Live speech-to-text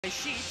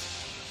sheet,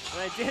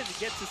 and I did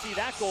get to see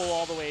that goal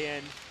all the way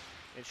in.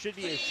 It should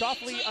be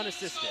softly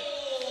unassisted.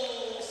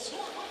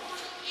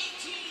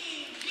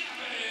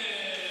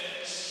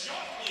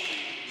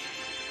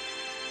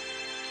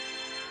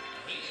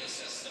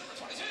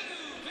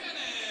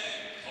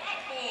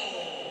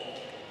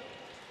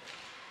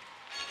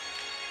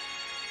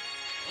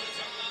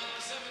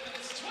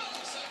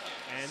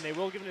 And they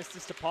will give an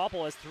assist to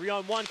Popple as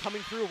 3-on-1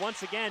 coming through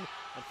once again.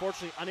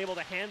 Unfortunately, unable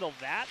to handle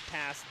that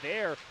pass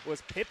there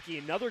was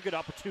Pipke. Another good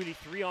opportunity,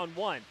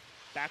 3-on-1.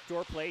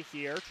 Backdoor play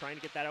here, trying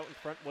to get that out in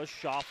front was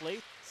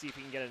Shoffley. See if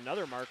he can get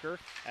another marker,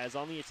 as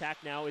on the attack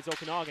now is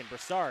Okanagan.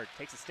 Brassard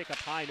takes a stick up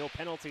high, no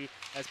penalty,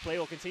 as play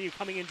will continue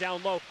coming in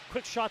down low.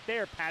 Quick shot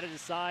there, patted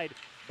aside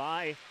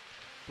by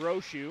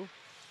Brochu,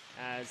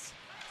 as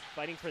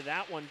fighting for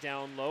that one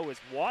down low is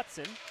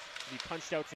Watson. He punched out